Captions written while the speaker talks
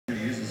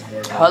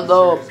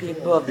Hello,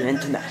 people of the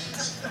internet.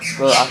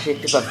 Well, actually,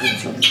 people of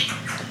YouTube.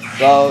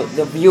 Well,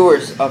 the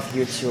viewers of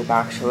YouTube,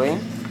 actually.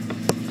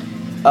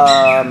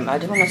 I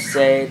just want to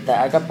say that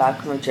I got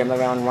back from the gym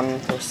around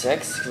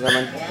 1:06 because I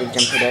went to the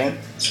gym today.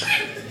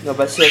 No,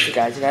 but seriously,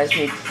 guys, you guys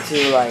need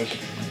to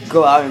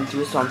go out and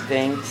do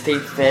something, stay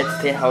fit,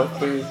 stay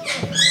healthy,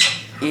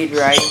 eat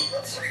right.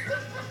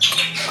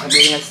 I'm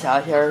eating a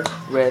salad here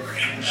with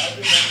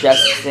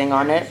dressing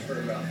on it.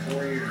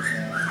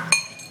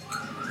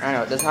 I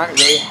know, it's not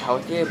really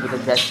healthy with the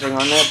dressing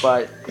on it,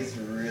 but if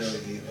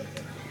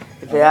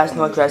it has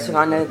no dressing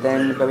on it,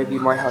 then it would be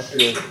more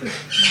healthier.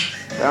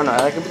 I don't know, I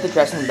like to put the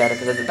dressing better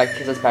because it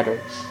tastes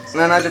better. And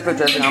then I just put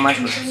dressing on my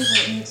fruits.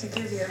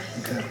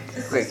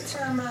 Great.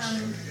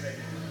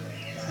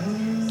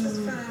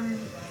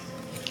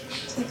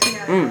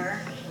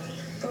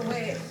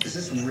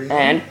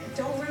 And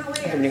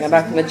when you come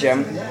back from the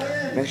gym,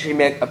 make sure you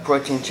make a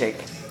protein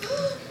shake.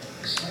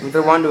 If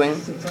you're wondering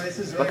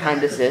what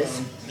kind this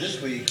is,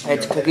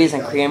 it's cookies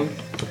and cream,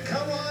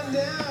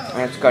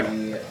 and it's good.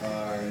 We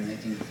are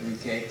making 3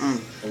 cakes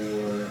for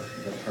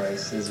The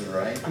Price is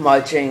Right. I'm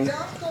watching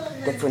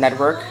the Food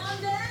Network.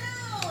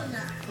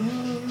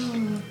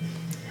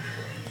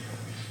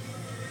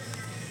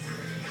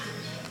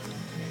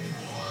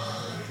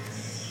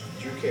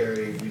 Drew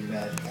Carey, we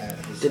met at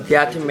They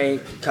have to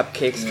make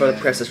cupcakes for The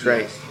Price is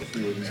Right. So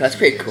that's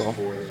pretty cool.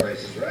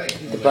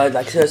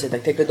 But seriously,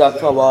 take the dog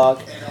for a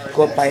walk,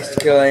 go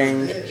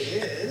bicycling,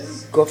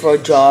 go for a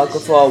jog, go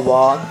for a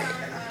walk,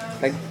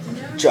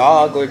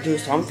 jog or do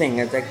something.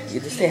 It's you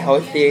just stay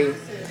healthy.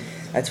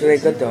 That's really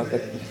good though.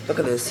 But look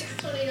at this.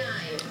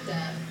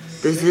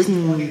 This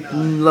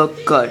doesn't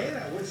look good.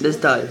 This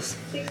does.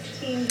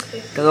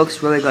 That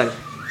looks really good.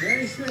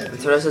 And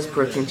so does this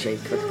protein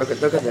shake. Look at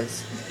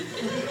this.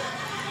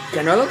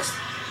 General looks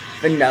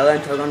vanilla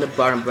until on the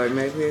bottom, but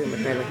maybe I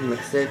can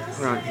mix it.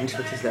 Hold on, let me mix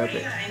this up a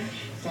bit.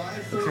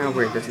 Looks kind of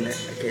weird, doesn't it?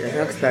 Okay, that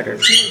looks better.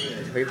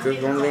 If you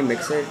don't really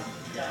mix it,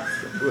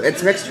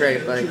 it's mixed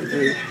right, but if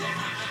you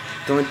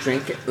don't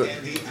drink it,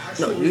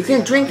 no, you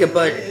can drink it,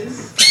 but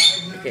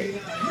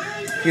okay,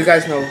 you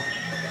guys know.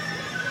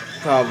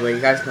 Probably,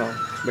 you guys know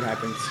what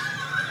happens.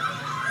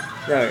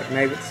 There,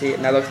 now you can see it.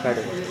 Now it looks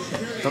better.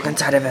 Look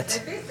inside of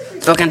it.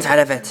 Look inside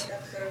of it.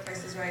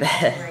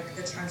 The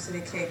Trunk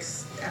City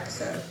Cakes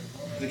episode.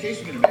 The case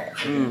we're going to make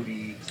is going to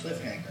be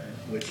Cliffhanger,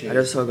 which That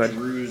is so good.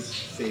 Drew's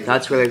favorite.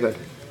 That's really good.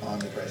 On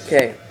The Price is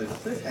Okay. Right. The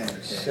Cliffhanger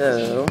cake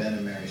So, is Ben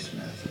and Mary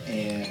Smith.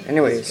 And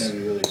anyways. it's going to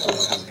be really cool how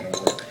it's going to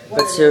work.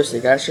 But seriously,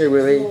 you guys should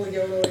really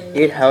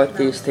eat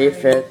healthy, stay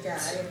fit,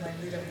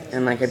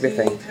 and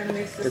everything.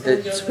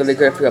 It's really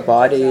good for your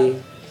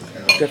body,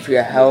 good for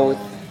your health,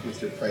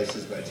 With your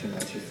prices by too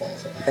much, you fall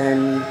apart.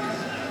 and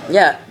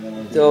yeah,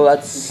 so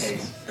that's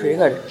pretty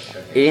good.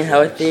 Eating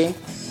healthy,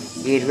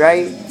 eat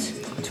right,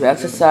 to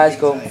exercise,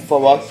 go for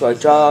a walk, for a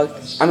jog.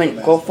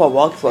 Go for a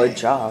walk, for a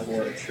jog.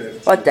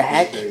 What the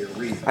heck?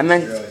 I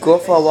meant go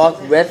for a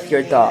walk with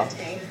your dog.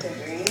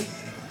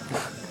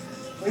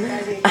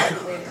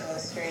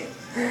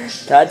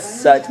 That's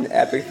such an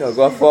epic thing.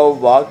 Go for a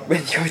walk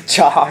with your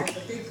dog.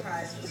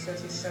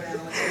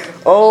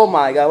 Oh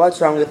my god, what's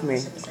wrong with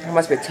me? I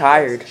must be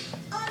tired.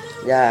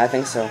 Yeah, I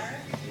think so.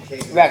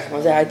 Rex,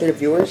 want to say hi to the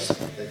viewers?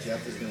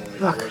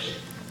 Look.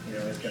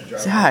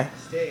 Say hi.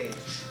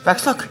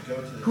 Rex, look.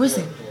 Who is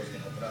it?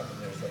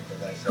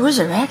 Who is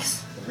it,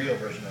 Rex?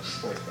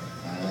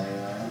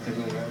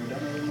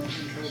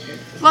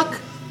 Look.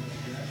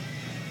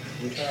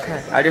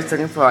 Okay, I just took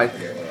him for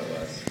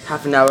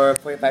half an hour,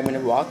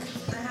 45-minute walk.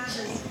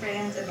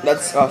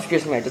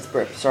 Excuse me, I just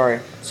burped. Sorry.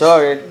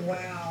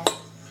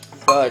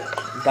 But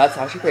that's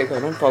actually pretty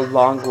good. I went for a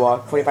long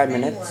walk, 45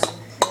 minutes.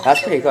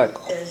 That's pretty good.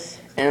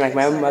 And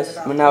when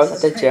I was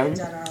at the gym,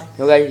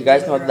 you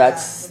guys know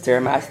that's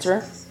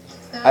Stairmaster.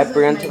 I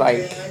burned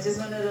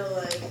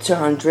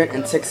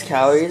 206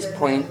 calories,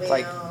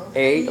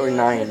 0.8 or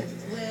 9. I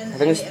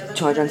think it's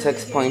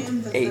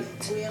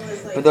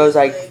 206.8. But there was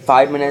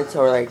 5 minutes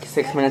or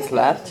 6 minutes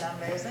left.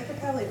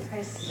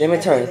 Let me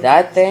tell you,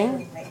 that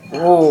thing,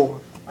 whoa,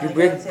 you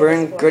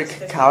burn good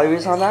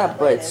calories on that,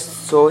 but it's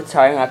so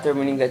tiring after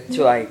when you get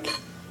to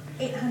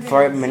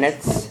 4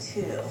 minutes.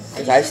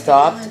 Because I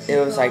stopped, it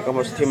was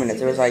almost 2 minutes.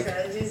 It was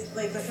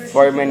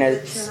 4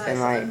 minutes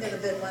and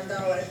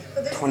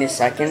 20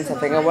 seconds, I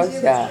think it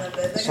was. Yeah,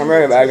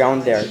 somewhere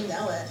around there.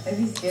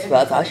 So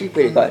that's actually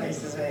pretty good.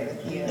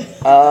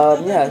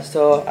 Yeah,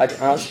 so,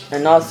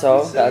 and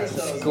also, that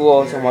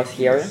school is almost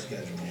here.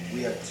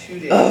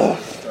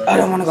 I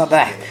don't want to go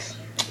back.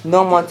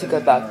 No one wants to go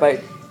back,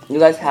 but you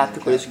guys have to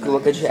go to school,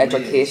 get your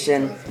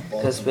education,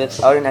 because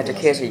without an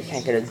education, you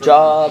can't get a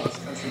job,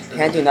 you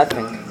can't do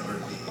nothing.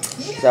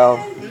 So,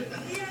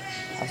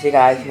 I'll see you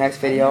guys next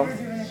video,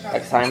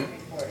 next time,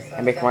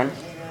 I make one.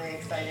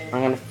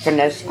 I'm gonna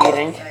finish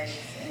eating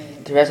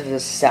the rest of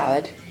this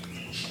salad.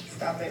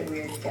 Stop at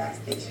weird gas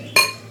station.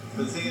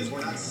 The thing is,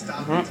 we're not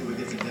stopping until we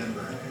get to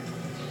Denver.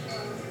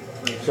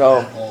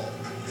 So,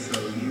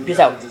 peace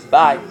out.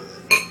 Bye.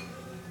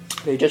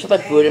 They just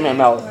put food in my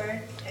mouth.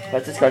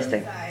 That's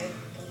disgusting.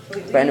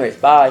 But anyways,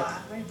 bye.